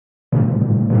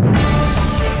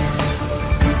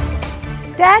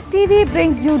Tag TV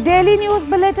brings you daily news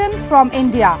bulletin from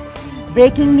India.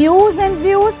 Breaking news and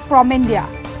views from India.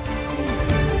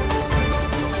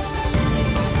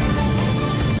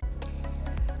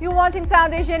 You're watching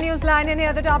South Asia Newsline, and here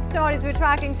are the top stories we're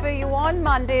tracking for you on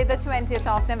Monday, the 20th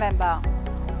of November.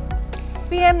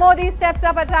 PM Modi steps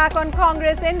up attack on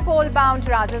Congress in poll-bound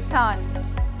Rajasthan.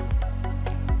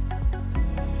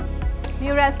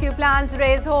 New rescue plans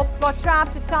raise hopes for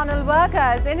trapped tunnel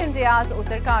workers in India's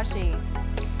Uttarkashi.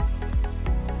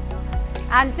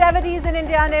 And devotees in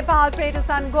India and Nepal pray to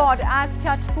Sun God as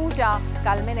Chhath Puja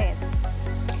culminates.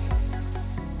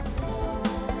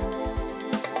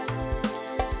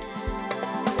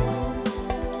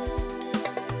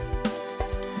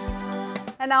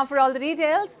 And now for all the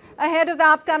details. Ahead of the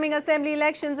upcoming assembly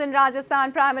elections in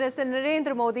Rajasthan, Prime Minister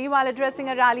Narendra Modi, while addressing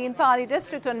a rally in Pali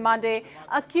district on Monday,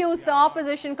 accused the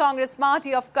opposition Congress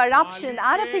party of corruption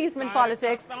and appeasement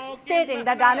politics, stating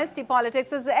that dynasty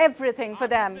politics is everything for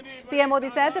them. PM Modi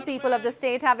said the people of the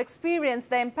state have experienced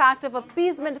the impact of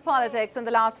appeasement politics in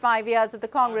the last 5 years of the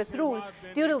Congress rule,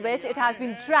 due to which it has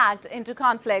been dragged into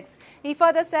conflicts. He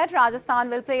further said Rajasthan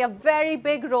will play a very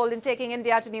big role in taking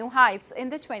India to new heights in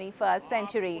the 21st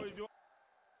century.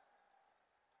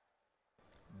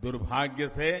 दुर्भाग्य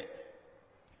से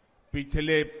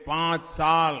पिछले 5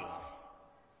 साल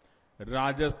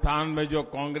राजस्थान में जो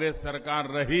कांग्रेस सरकार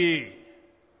रही,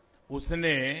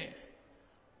 उसने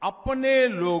अपने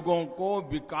लोगों को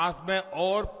विकास में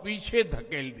और पीछे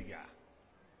धकेल दिया।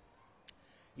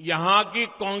 यहां की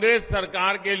कांग्रेस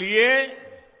सरकार के लिए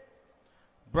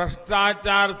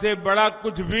भ्रष्टाचार से बड़ा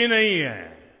कुछ भी नहीं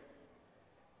है।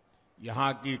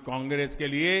 यहां की कांग्रेस के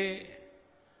लिए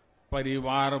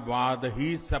परिवारवाद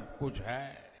ही सब कुछ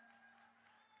है।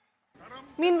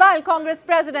 Meanwhile, Congress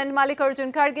President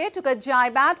Mallikarjun Kharge took a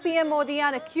jibe at PM Modi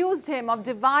and accused him of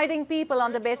dividing people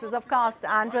on the basis of caste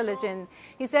and religion.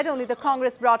 He said only the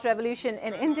Congress brought revolution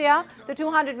in India. The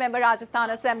 200-member Rajasthan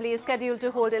Assembly is scheduled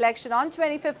to hold election on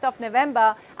 25th of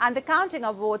November, and the counting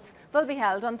of votes will be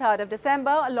held on 3rd of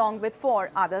December along with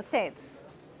 4 other states.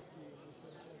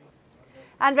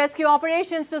 And rescue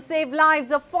operations to save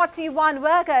lives of 41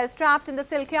 workers trapped in the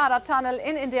Silkyara tunnel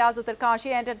in India's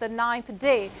Uttarkashi entered the 9th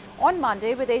day on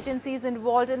Monday, with agencies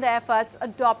involved in the efforts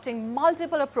adopting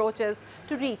multiple approaches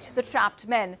to reach the trapped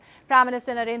men. Prime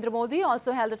Minister Narendra Modi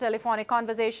also held a telephonic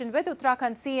conversation with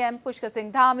Uttarakhand CM Pushkar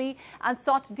Singh Dhami and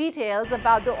sought details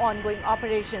about the ongoing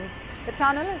operations. The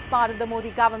tunnel is part of the Modi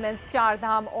government's Char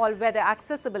Dham all-weather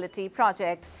accessibility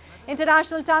project.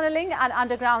 International Tunnelling and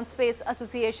Underground Space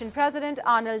Association President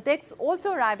Arnold Dix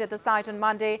also arrived at the site on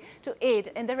Monday to aid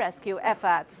in the rescue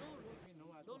efforts.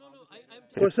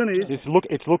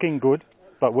 It's looking good,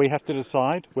 but we have to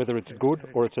decide whether it's good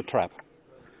or it's a trap.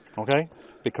 Okay?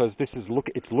 Because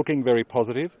it's looking very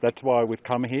positive. That's why we've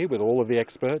come here with all of the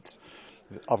experts.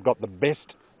 I've got the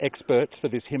best experts for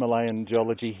this Himalayan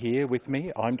geology here with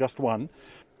me. I'm just one.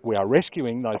 We are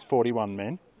rescuing those 41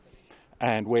 men.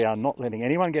 And we are not letting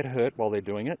anyone get hurt while they're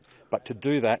doing it. But to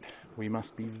do that, we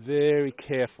must be very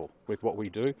careful with what we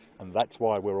do. And that's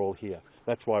why we're all here.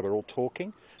 That's why we're all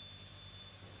talking.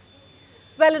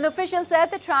 Well, an official said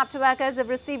the trapped workers have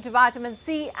received vitamin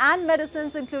C and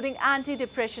medicines, including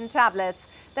anti-depression tablets.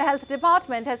 The health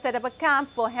department has set up a camp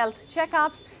for health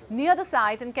checkups near the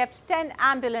site and kept 10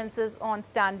 ambulances on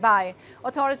standby.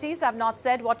 Authorities have not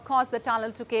said what caused the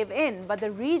tunnel to cave in, but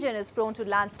the region is prone to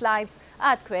landslides,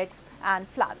 earthquakes and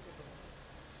floods.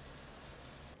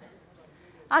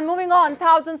 And moving on,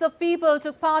 thousands of people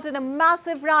took part in a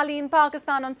massive rally in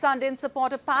Pakistan on Sunday in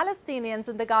support of Palestinians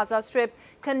in the Gaza Strip,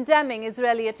 condemning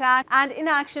Israeli attack and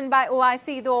inaction by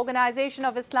OIC, the Organization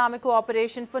of Islamic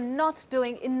Cooperation, for not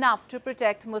doing enough to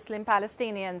protect Muslim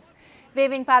Palestinians.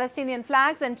 Waving Palestinian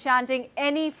flags and chanting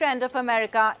 "Any friend of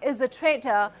America is a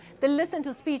traitor," they listened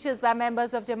to speeches by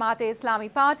members of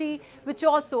Jamaat-e-Islami Party, which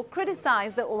also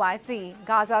criticized the OIC.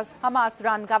 Gaza's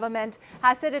Hamas-run government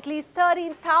has said at least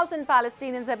 13,000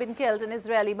 Palestinians have been killed in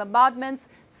Israeli bombardments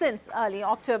since early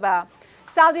October.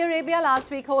 Saudi Arabia last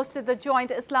week hosted the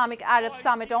joint Islamic-Arab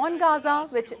summit on Gaza,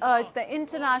 which urged the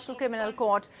International Criminal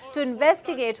Court to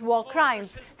investigate war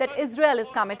crimes that Israel is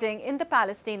committing in the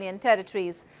Palestinian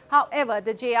territories. However,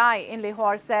 the JI in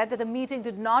Lahore said that the meeting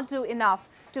did not do enough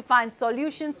to find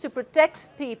solutions to protect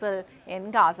people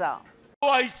in Gaza.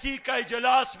 OIC का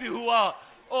इजलास भी हुआ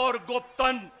और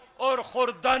गुप्तन और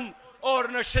खुर्दन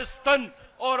और नशिस्तन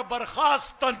और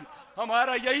बर्खास्तन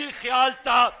हमारा यही ख्याल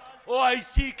था।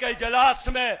 OIC के इजलास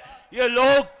में ये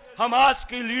लोग हमास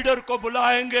की लीडर को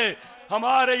बुलाएंगे।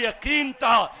 हमारे यकीन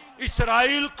था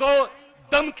इस्राइल को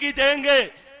धमकी देंगे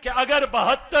कि अगर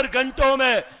 72 घंटों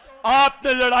में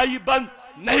आपने लड़ाई बंद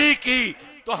नहीं की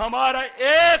तो तो हमारा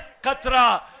एक कतरा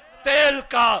तेल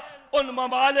का उन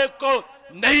ममालिक को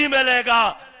नहीं मिलेगा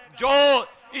जो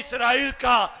इसराइल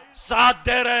का साथ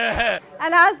दे रहे हैं.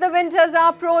 And as the winters are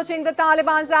approaching, the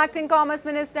Taliban's acting Commerce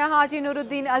Minister Haji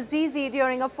Nuruddin Azizi,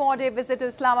 during a 4-day visit to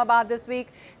Islamabad this week,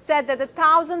 said that the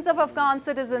thousands of Afghan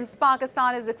citizens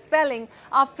Pakistan is expelling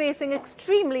are facing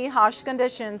extremely harsh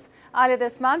conditions. Earlier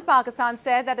this month, Pakistan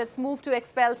said that its move to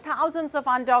expel thousands of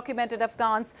undocumented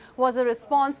Afghans was a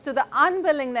response to the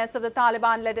unwillingness of the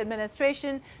Taliban-led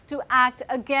administration to act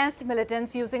against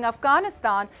militants using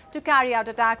Afghanistan to carry out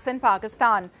attacks in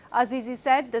Pakistan. Azizi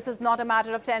said this is not a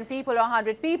matter of 10 people or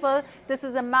 100 people. This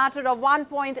is a matter of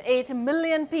 1.8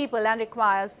 million people and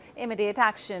requires immediate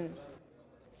action.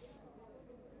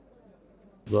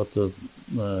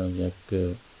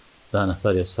 ده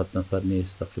نفر یا 100 نفر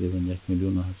نیست، تقریبا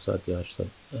 1,700,000 یا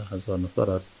 800,000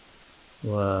 نفر است و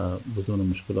بدون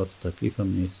مشکلات و تکلیف هم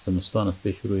نیست. زمستان است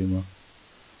پیش روی ما.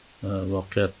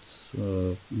 واقعیت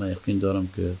من یقین دارم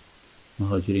که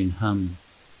مهاجرین هم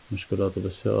مشکلات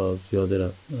بسیار زیاده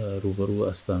را روبرو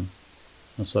هستند.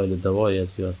 مسائل دوایی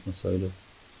است، یا مسائل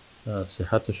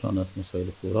صحتشان است، مسائل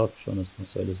خوراکشان است،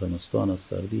 مسائل زمستان است،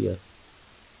 سردی است.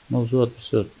 موضوعات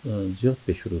بسیار زیاد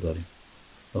پیش رو داریم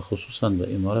و خصوصا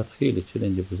به امارات خیلی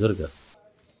چالش بزرگ است.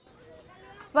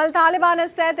 Well, Taliban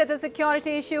has said that the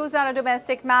security issues are a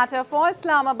domestic matter for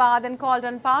Islamabad and called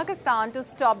on Pakistan to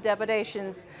stop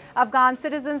deportations. Afghan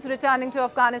citizens returning to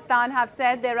Afghanistan have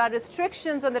said there are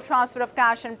restrictions on the transfer of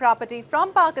cash and property from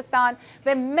Pakistan,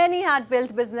 where many had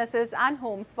built businesses and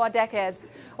homes for decades.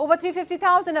 Over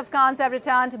 350,000 Afghans have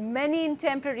returned, many in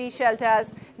temporary shelters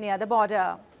near the border.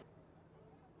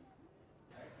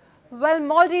 Well,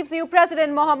 Maldives' new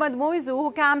president, Mohammad Muizzu,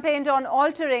 who campaigned on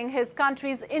altering his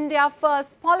country's India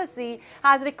First policy,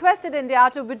 has requested India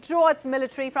to withdraw its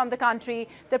military from the country,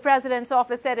 the president's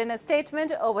office said in a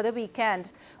statement over the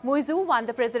weekend. Muizzu won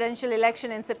the presidential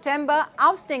election in September,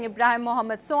 ousting Ibrahim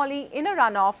Mohammed Solih in a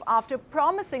runoff after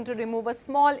promising to remove a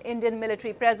small Indian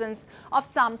military presence of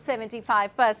some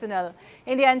 75 personnel.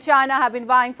 India and China have been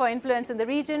vying for influence in the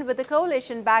region, with the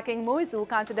coalition backing Muizzu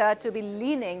considered to be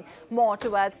leaning more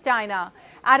towards China.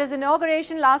 At his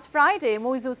inauguration last Friday,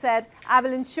 Muizzu said, "I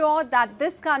will ensure that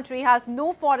this country has no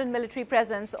foreign military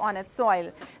presence on its soil."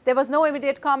 There was no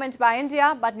immediate comment by India,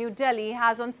 but New Delhi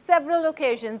has on several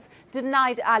occasions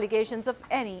denied allegations of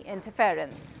any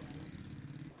interference.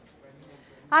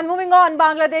 And moving on,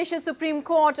 Bangladesh's Supreme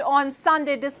Court on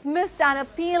Sunday dismissed an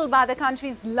appeal by the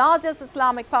country's largest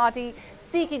Islamic party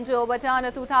seeking to overturn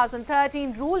a 2013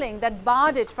 ruling that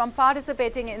barred it from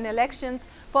participating in elections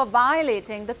for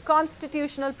violating the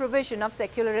constitutional provision of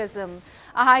secularism.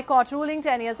 A High Court ruling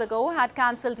 10 years ago had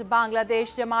cancelled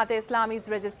Bangladesh Jamaat-e-Islami's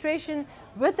registration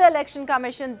with the Election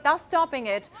Commission, thus stopping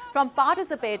it from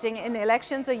participating in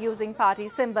elections or using party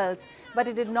symbols. But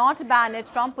it did not ban it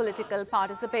from political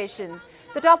participation.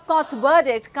 The top court's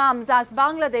verdict comes as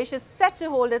Bangladesh is set to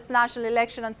hold its national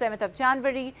election on 7th of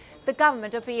January. The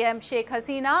government of PM Sheikh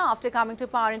Hasina, after coming to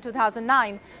power in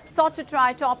 2009, sought to try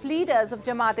top leaders of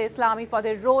Jamaat-e-Islami for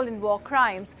their role in war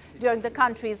crimes during the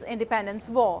country's independence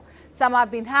war. Some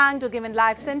have been hanged or given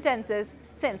life sentences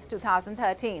since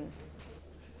 2013.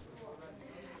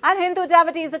 And Hindu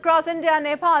devotees across India and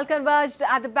Nepal converged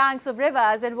at the banks of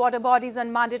rivers and water bodies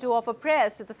on Monday to offer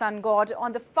prayers to the sun god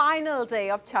on the final day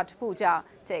of Chhath Puja.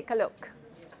 Take a look.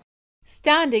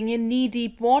 Standing in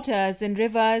knee-deep waters in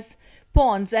rivers,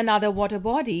 ponds and other water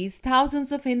bodies,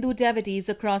 thousands of Hindu devotees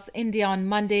across India on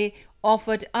Monday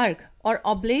offered argh or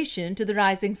oblation to the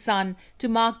rising sun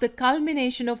to mark the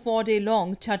culmination of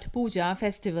 4-day-long Chhath Puja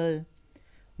festival.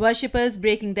 Worshippers,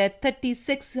 breaking their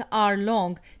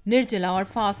 36-hour-long Nirjala or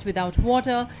fast without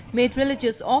water, made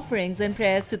religious offerings and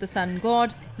prayers to the sun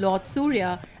god, Lord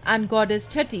Surya, and goddess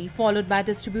Chhati, followed by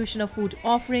distribution of food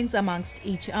offerings amongst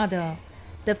each other.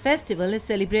 The festival is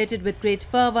celebrated with great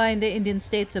fervour in the Indian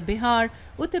states of Bihar,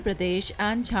 Uttar Pradesh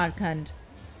and Jharkhand.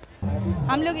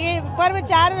 हम लोग ये पर्व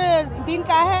 4 दिन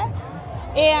का है।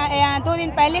 2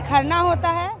 दिन पहले खरना होता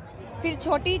है, फिर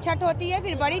छोटी छठ होती है,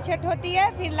 फिर बड़ी छठ होती है,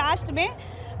 फिर लास्ट में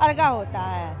अर्घा होता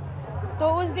है। तो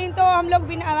उस दिन तो हम लोग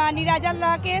निराजल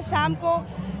रह के शाम को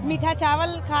मीठा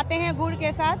चावल खाते हैं गुड़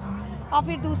के साथ, और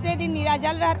फिर दूसरे दिन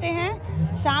निराजल रहते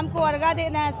हैं। शाम को अर्घा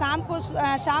देना है,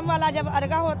 शाम वाला जब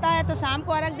अर्घा होता है तो शाम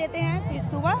को अर्घ देते हैं, फिर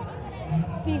सुबह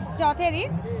चौथे दिन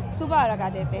सुबह अर्घा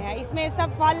देते हैं। इसमें सब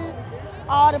फल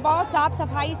और बहुत साफ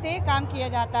सफाई से काम किया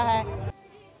जाता है।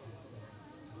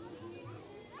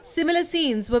 Similar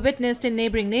scenes were witnessed in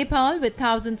neighbouring Nepal, with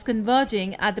thousands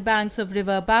converging at the banks of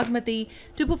river Bagmati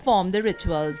to perform the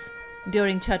rituals.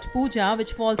 During Chhath Puja,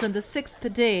 which falls on the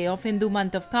 6th day of Hindu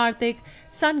month of Kartik,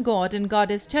 sun god and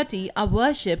goddess Chhati are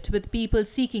worshipped with people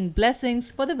seeking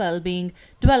blessings for the well-being,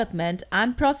 development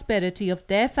and prosperity of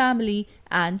their family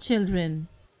and children.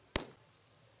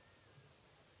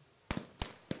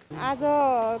 आज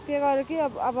के गर्यो कि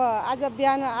अब आज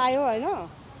बिहान आयो हैन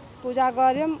पूजा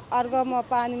गर्यौं अर्घमा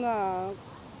पानीमा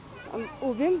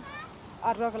उभियौं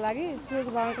अर्घको लागि सूर्य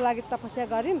भगवानको लागि तपस्या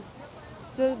गर्यौं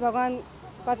सूर्य भगवान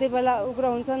कति बेला उग्र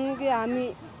हुन्छन् कि हामी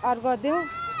अर्घ देऊ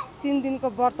 3 दिनको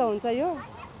व्रत हुन्छ यो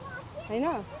हैन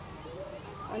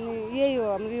अनि यही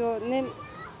हो हाम्रो यो नेम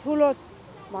ठुलो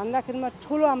भन्दाखेरिमा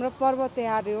ठुलो हाम्रो पर्व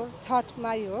त्योहार हो छठ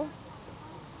माई हो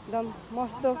एकदम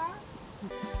मस्त.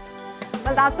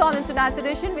 Well, that's all in tonight's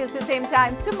edition. We'll see you same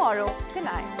time tomorrow. Good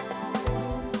night.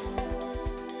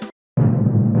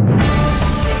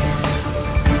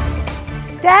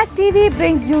 Tag TV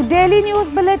brings you daily news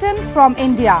bulletin from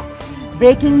India.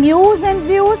 Breaking news and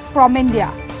views from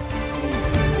India.